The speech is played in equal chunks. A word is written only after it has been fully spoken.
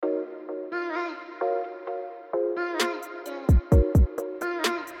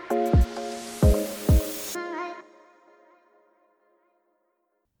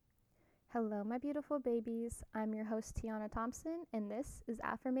Hello, my beautiful babies. I'm your host, Tiana Thompson, and this is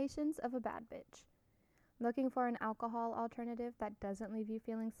Affirmations of a Bad Bitch. Looking for an alcohol alternative that doesn't leave you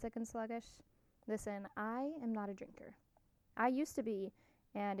feeling sick and sluggish? Listen, I am not a drinker. I used to be,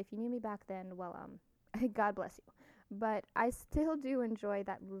 and if you knew me back then, well, God bless you. But I still do enjoy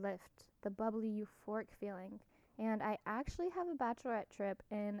that lift, the bubbly, euphoric feeling. And I actually have a bachelorette trip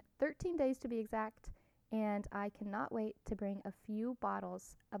in 13 days to be exact, and I cannot wait to bring a few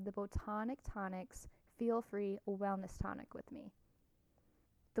bottles of the Botanic Tonics Feel Free Wellness Tonic with me.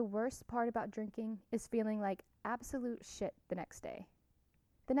 The worst part about drinking is feeling like absolute shit the next day.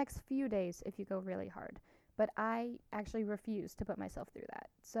 The next few days if you go really hard, but I actually refuse to put myself through that.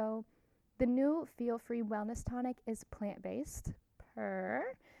 So the new Feel Free Wellness Tonic is plant-based.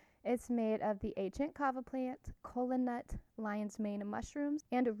 It's made of the ancient kava plant, kola nut, lion's mane mushrooms,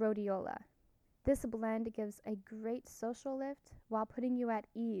 and rhodiola. This blend gives a great social lift while putting you at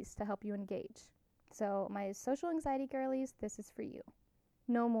ease to help you engage. So my social anxiety girlies, this is for you.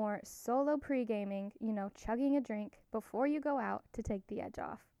 No more solo pre-gaming, chugging a drink before you go out to take the edge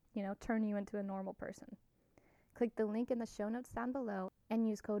off, turn you into a normal person. Click the link in the show notes down below and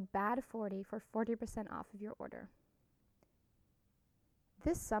use code BAD40 for 40% off of your order.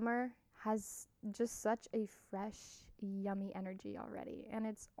 This summer has just such a fresh, yummy energy already, and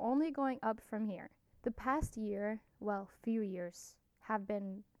it's only going up from here. The past few years, have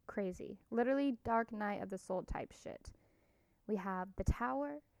been crazy. Literally dark night of the soul type shit. We have the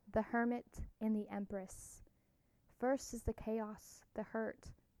Tower, the Hermit, and the Empress. First is the chaos, the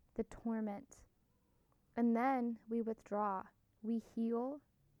hurt, the torment. And then we withdraw, we heal,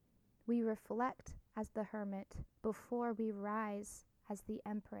 we reflect as the Hermit before we rise as the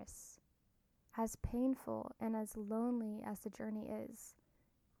Empress. As painful and as lonely as the journey is,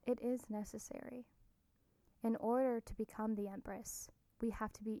 it is necessary. In order to become the Empress, we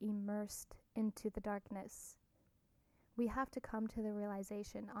have to be immersed into the darkness. We have to come to the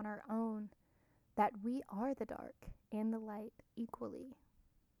realization on our own that we are the dark and the light equally.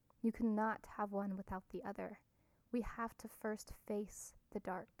 You cannot have one without the other. We have to first face the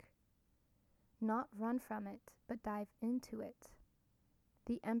dark. Not run from it, but dive into it.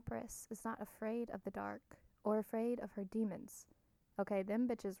 The Empress is not afraid of the dark or afraid of her demons. Okay, them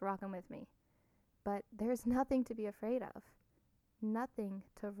bitches rockin' with me. But there's nothing to be afraid of. Nothing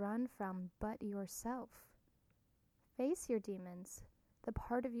to run from but yourself. Face your demons, the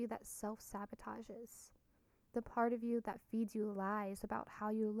part of you that self-sabotages, the part of you that feeds you lies about how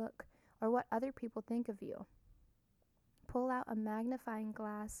you look or what other people think of you. Pull out a magnifying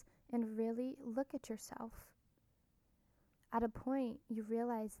glass and really look at yourself. At a point, you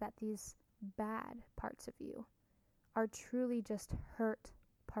realize that these bad parts of you are truly just hurt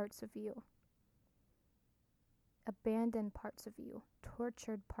parts of you, abandoned parts of you,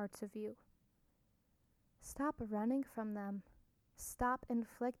 tortured parts of you. Stop running from them. Stop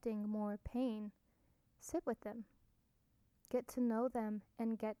inflicting more pain. Sit with them. Get to know them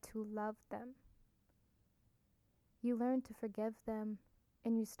and get to love them. You learn to forgive them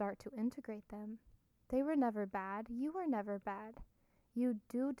and you start to integrate them. They were never bad. You were never bad. You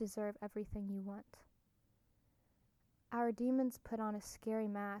do deserve everything you want. Our demons put on a scary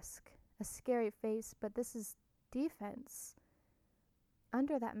mask, a scary face, but this is defense.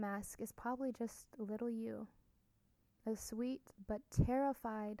 Under that mask is probably just little you, a sweet but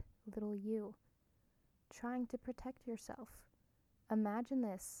terrified little you, trying to protect yourself. Imagine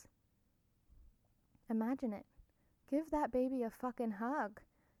this. Imagine it. Give that baby a fucking hug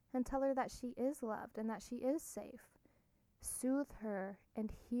and tell her that she is loved and that she is safe. Soothe her and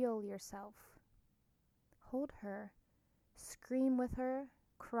heal yourself. Hold her. Scream with her.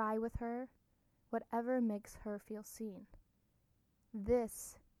 Cry with her. Whatever makes her feel seen.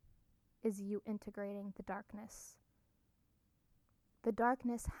 This is you integrating the darkness. The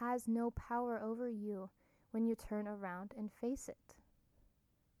darkness has no power over you when you turn around and face it.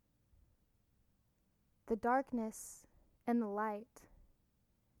 The darkness and the light,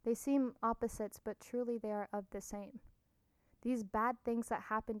 they seem opposites, but truly they are of the same. These bad things that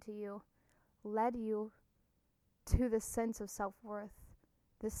happened to you led you to this sense of self-worth,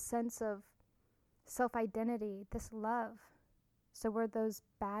 this sense of self-identity, this love. So were those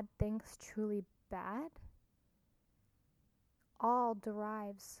bad things truly bad? All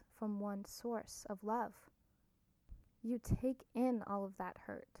derives from one source of love. You take in all of that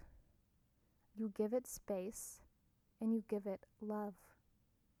hurt. You give it space and you give it love.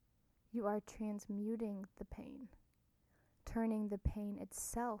 You are transmuting the pain, turning the pain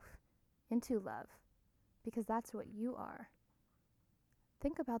itself into love, because that's what you are.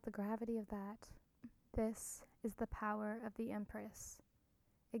 Think about the gravity of that. This is the power of the Empress.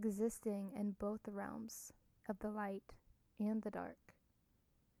 existing in both the realms of the light and the dark.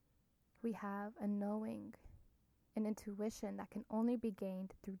 We have a knowing, an intuition that can only be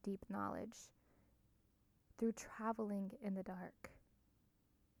gained through deep knowledge, through traveling in the dark.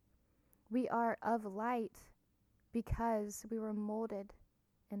 We are of light because we were molded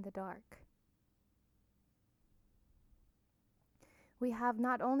in the dark. We have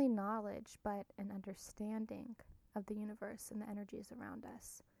not only knowledge, but an understanding of the universe and the energies around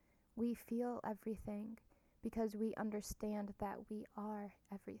us. We feel everything because we understand that we are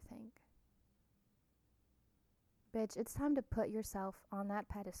everything. Bitch, it's time to put yourself on that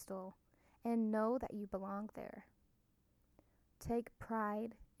pedestal and know that you belong there. Take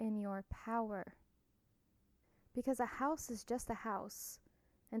pride in your power. Because a house is just a house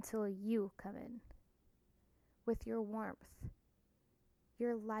until you come in. With your warmth,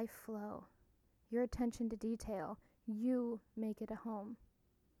 your life flow, your attention to detail, you make it a home.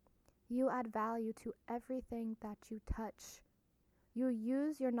 You add value to everything that you touch. You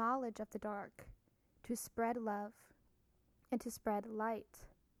use your knowledge of the dark to spread love and to spread light.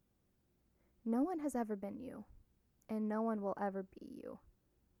 No one has ever been you, and no one will ever be you.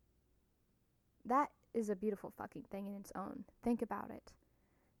 That is a beautiful fucking thing in its own. Think about it.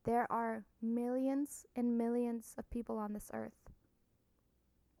 There are millions and millions of people on this earth.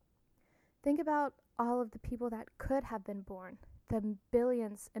 Think about all of the people that could have been born. The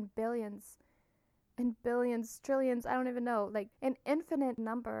billions and billions and billions, trillions, I don't even know, like an infinite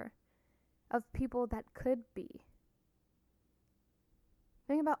number of people that could be.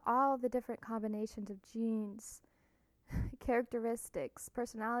 Think about all the different combinations of genes, characteristics,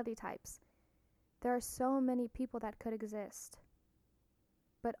 personality types. There are so many people that could exist.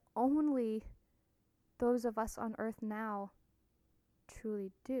 But only those of us on earth now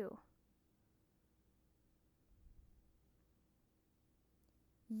truly do.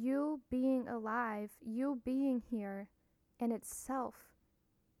 You being alive, you being here in itself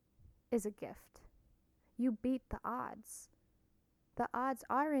is a gift. You beat the odds. The odds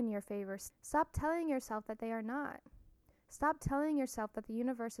are in your favor. Stop telling yourself that they are not. Stop telling yourself that the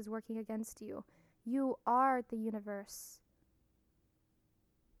universe is working against you. You are the universe.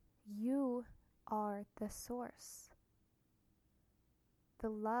 You are the source. The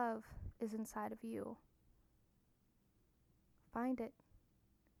love is inside of you. Find it.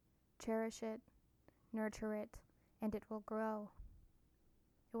 Cherish it, nurture it, and it will grow.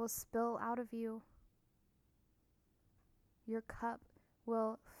 It will spill out of you. Your cup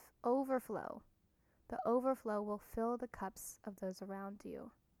will overflow. The overflow will fill the cups of those around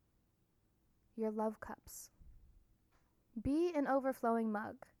you. Your love cups. Be an overflowing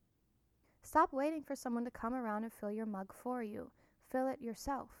mug. Stop waiting for someone to come around and fill your mug for you. Fill it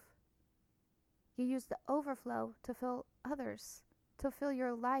yourself. You use the overflow to fill others. To fill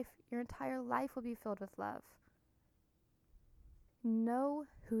your life, your entire life will be filled with love. Know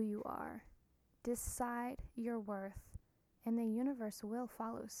who you are. Decide your worth, and the universe will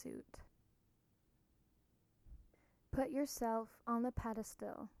follow suit. Put yourself on the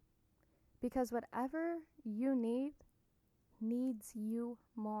pedestal, because whatever you need needs you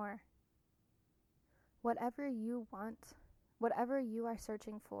more. Whatever you want, whatever you are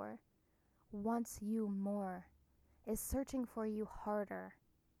searching for, wants you more. Is searching for you harder.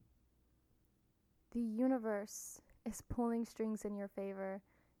 The universe is pulling strings in your favor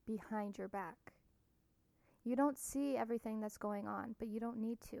behind your back. You don't see everything that's going on, but you don't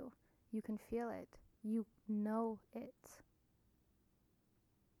need to. You can feel it. You know it.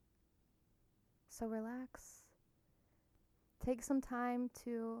 So relax. Take some time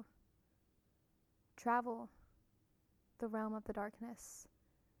to travel the realm of the darkness.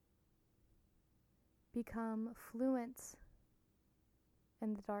 Become fluent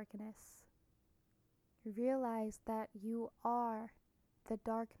in the darkness. Realize that you are the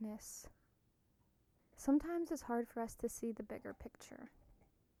darkness. Sometimes it's hard for us to see the bigger picture.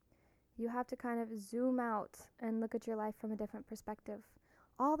 You have to kind of zoom out and look at your life from a different perspective.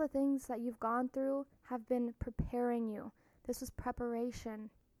 All the things that you've gone through have been preparing you. This was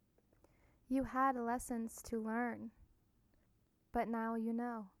preparation. You had lessons to learn, but now you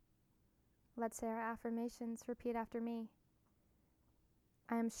know. Let's say our affirmations. Repeat after me.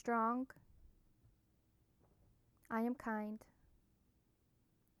 I am strong. I am kind.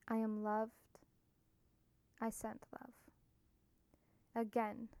 I am loved. I send love.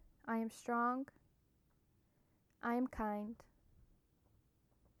 Again, I am strong. I am kind.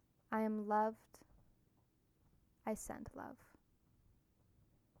 I am loved. I send love.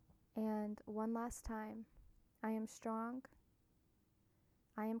 And one last time. I am strong.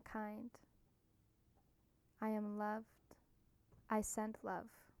 I am kind. I am loved. I sent love.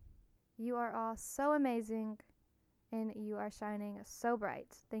 You are all so amazing and you are shining so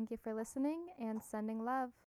bright. Thank you for listening and sending love.